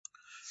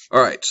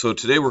All right, so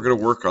today we're going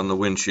to work on the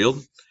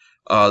windshield.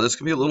 This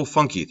can be a little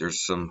funky.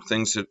 There's some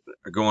things that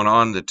are going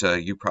on that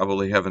you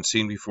probably haven't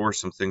seen before,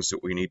 some things that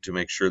we need to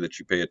make sure that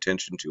you pay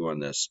attention to on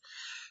this.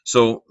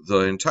 So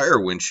the entire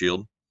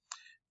windshield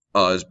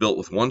is built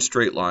with one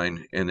straight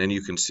line, and then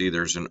you can see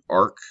there's an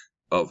arc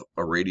of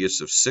a radius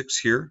of 6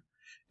 here,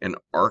 a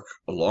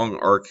long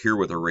arc here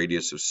with a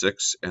radius of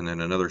 6, and then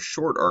another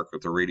short arc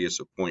with a radius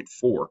of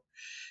 0.4.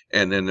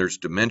 And then there's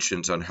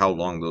dimensions on how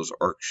long those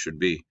arcs should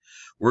be.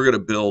 We're going to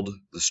build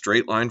the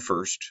straight line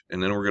first,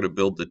 and then we're going to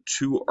build the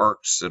two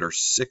arcs that are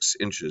 6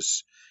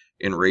 inches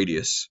in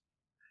radius,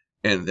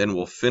 and then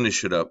we'll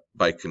finish it up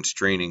by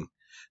constraining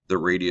the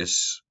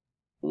radius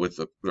with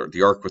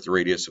the arc with the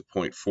radius of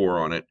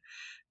 0.4 on it,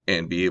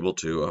 and be able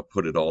to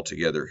put it all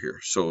together here.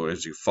 So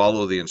as you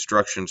follow the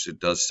instructions, it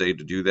does say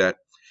to do that.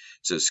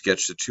 It says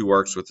sketch the two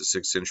arcs with a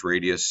 6-inch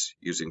radius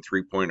using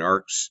 3-point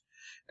arcs,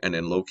 and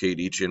then locate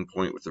each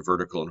endpoint with the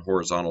vertical and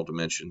horizontal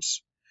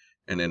dimensions,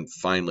 and then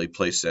finally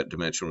place that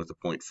dimension with the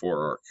 0.4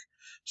 arc.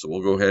 So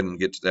we'll go ahead and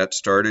get that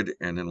started,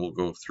 and then we'll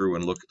go through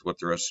and look at what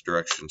the rest of the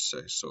directions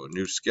say. So a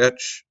new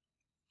sketch.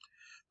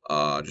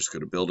 Just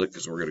going to build it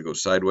because we're going to go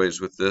sideways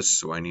with this.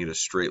 So I need a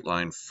straight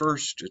line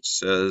first. It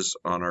says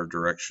on our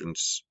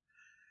directions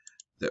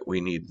that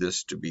we need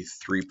this to be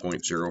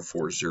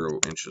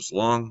 3.040 inches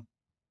long.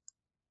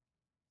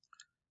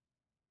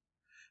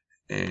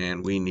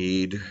 And we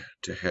need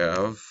to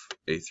have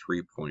a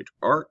 3-point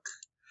arc.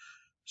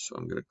 So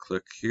I'm going to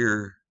click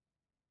here,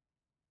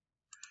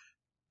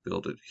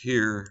 build it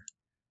here,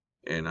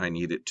 and I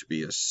need it to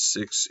be a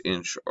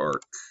 6-inch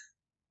arc.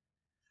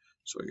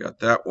 So I got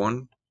that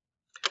one.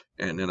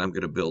 And then I'm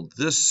going to build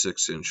this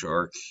 6-inch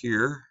arc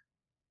here.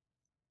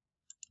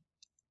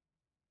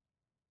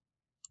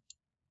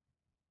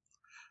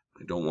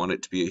 I don't want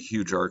it to be a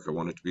huge arc. I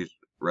want it to be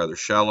rather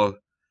shallow.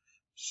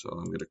 So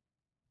I'm going to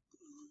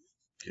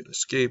hit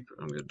escape.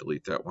 I'm going to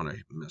delete that one. I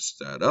messed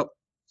that up.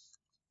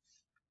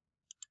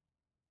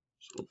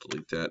 So we'll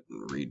delete that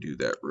and redo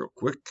that real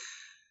quick.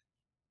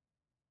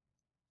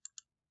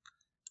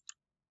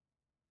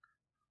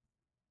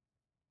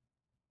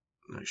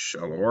 Nice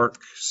shallow arc,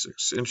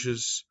 6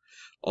 inches,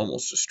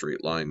 almost a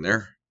straight line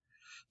there.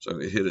 So I'm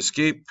going to hit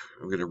escape.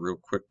 I'm going to real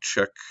quick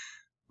check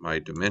my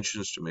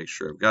dimensions to make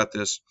sure I've got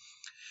this.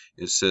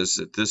 It says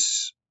that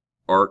this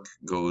arc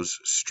goes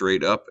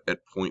straight up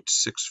at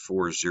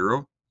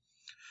 0.640.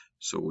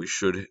 So we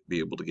should be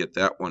able to get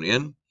that one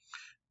in.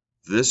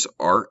 This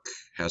arc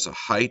has a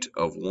height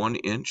of 1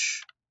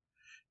 inch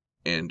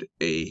and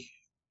a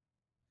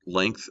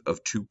length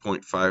of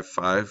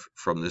 2.55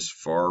 from this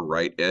far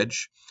right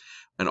edge.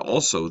 And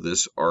also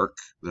this arc,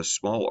 the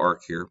small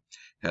arc here,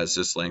 has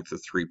this length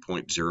of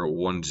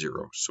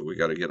 3.010. So we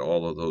got to get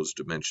all of those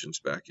dimensions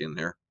back in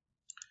there.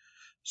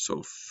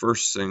 So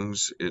first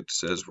things, it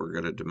says we're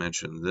going to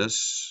dimension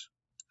this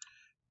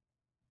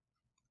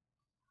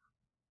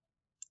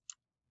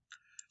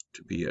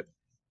to be at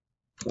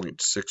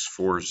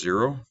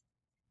 0.640.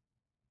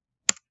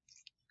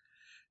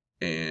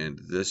 And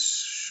this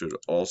should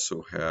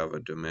also have a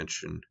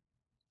dimension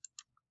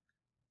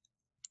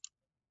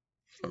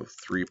of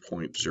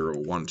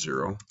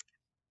 3.010.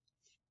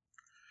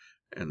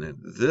 And then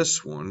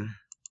this one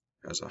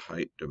has a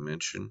height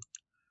dimension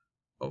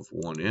of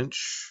 1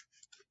 inch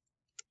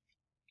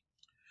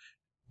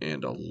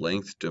and a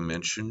length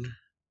dimension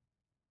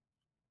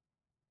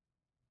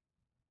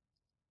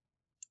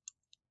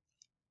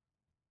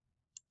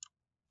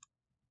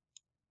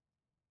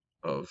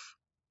of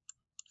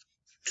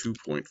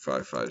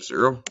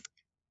 2.550.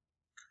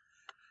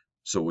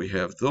 So we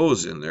have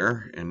those in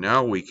there, and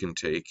now we can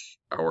take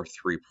our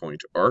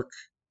 3-point arc.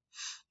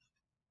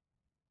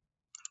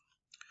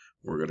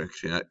 We're going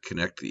to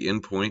connect the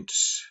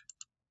endpoints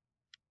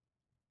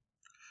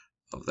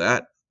of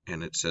that,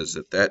 and it says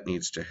that that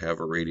needs to have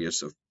a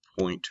radius of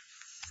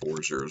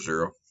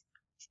 0.400.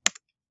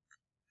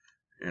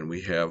 And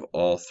we have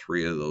all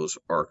 3 of those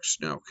arcs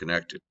now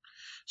connected.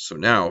 So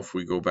now if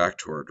we go back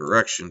to our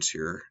directions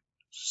here,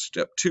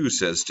 step 2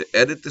 says to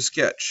edit the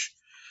sketch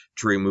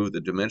to remove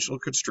the dimensional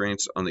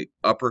constraints on the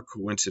upper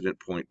coincident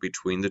point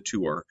between the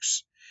 2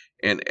 arcs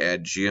and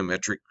add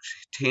geometric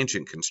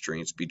tangent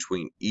constraints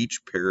between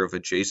each pair of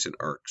adjacent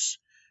arcs.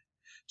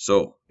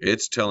 So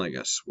it's telling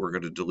us we're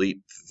going to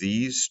delete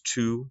these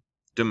 2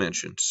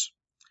 dimensions,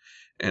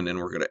 and then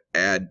we're going to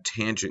add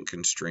tangent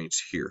constraints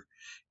here.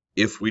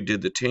 If we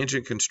did the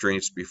tangent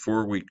constraints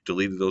before we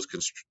deleted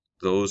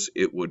those,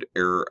 it would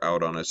error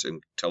out on us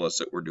and tell us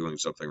that we're doing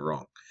something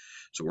wrong.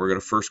 So we're going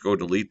to first go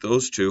delete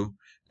those 2,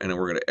 and then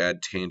we're going to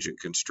add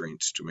tangent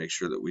constraints to make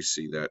sure that we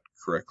see that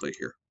correctly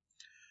here.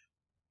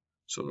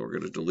 So we're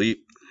going to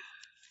delete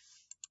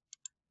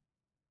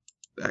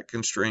that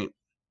constraint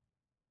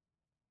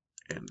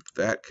and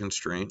that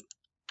constraint.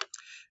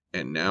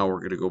 And now we're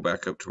going to go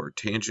back up to our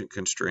tangent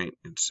constraint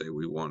and say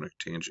we want a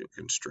tangent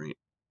constraint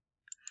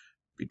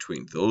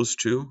between those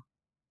 2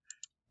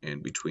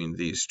 and between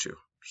these 2.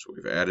 So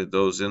we've added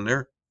those in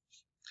there.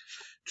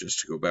 Just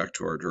to go back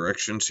to our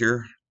directions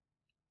here.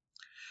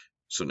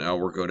 So now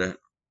we're going to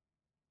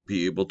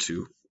be able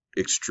to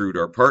extrude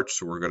our part,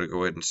 so we're going to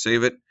go ahead and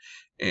save it.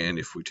 And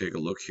if we take a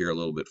look here a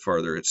little bit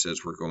farther, it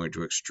says we're going to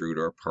extrude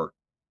our part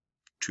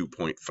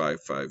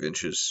 2.55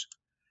 inches.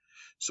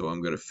 So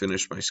I'm going to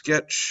finish my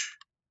sketch.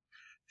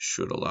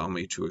 Should allow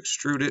me to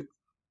extrude it.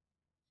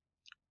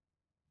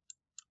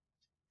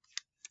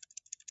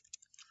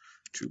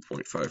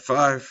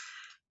 2.55.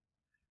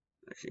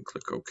 I can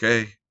click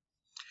OK.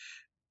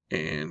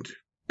 And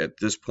at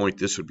this point,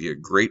 this would be a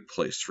great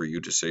place for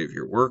you to save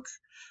your work.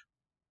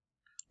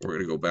 We're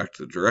going to go back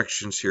to the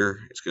directions here.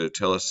 It's going to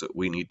tell us that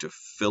we need to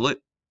fillet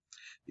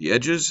the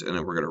edges, and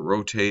then we're going to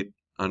rotate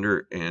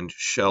under and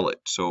shell it.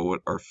 So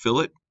what our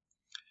fillet,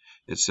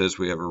 it says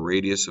we have a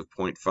radius of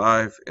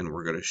 0.5, and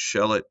we're going to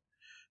shell it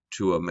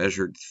to a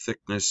measured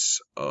thickness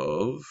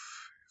of,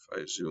 if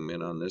I zoom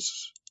in on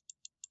this,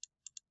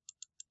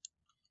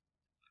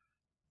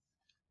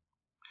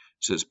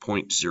 it says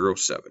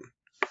 0.07.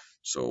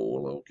 So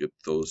we'll get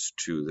those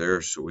two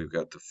there. So we've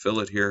got the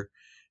fillet here,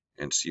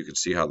 and so you can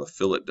see how the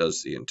fillet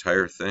does the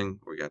entire thing.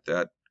 We got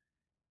that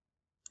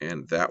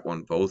and that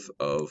one both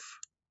of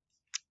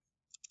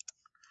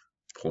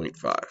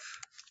 0.5.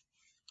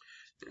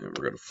 And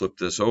we're going to flip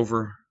this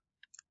over.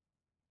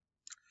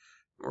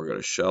 We're going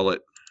to shell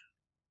it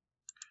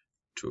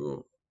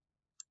to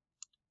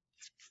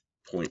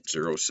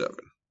 0.07.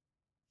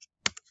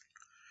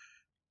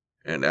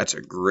 And that's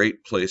a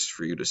great place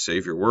for you to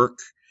save your work.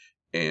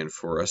 And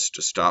for us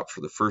to stop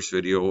for the first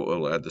video,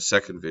 we'll add the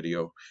second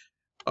video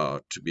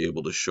to be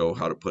able to show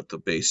how to put the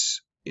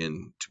base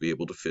in to be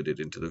able to fit it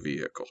into the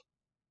vehicle.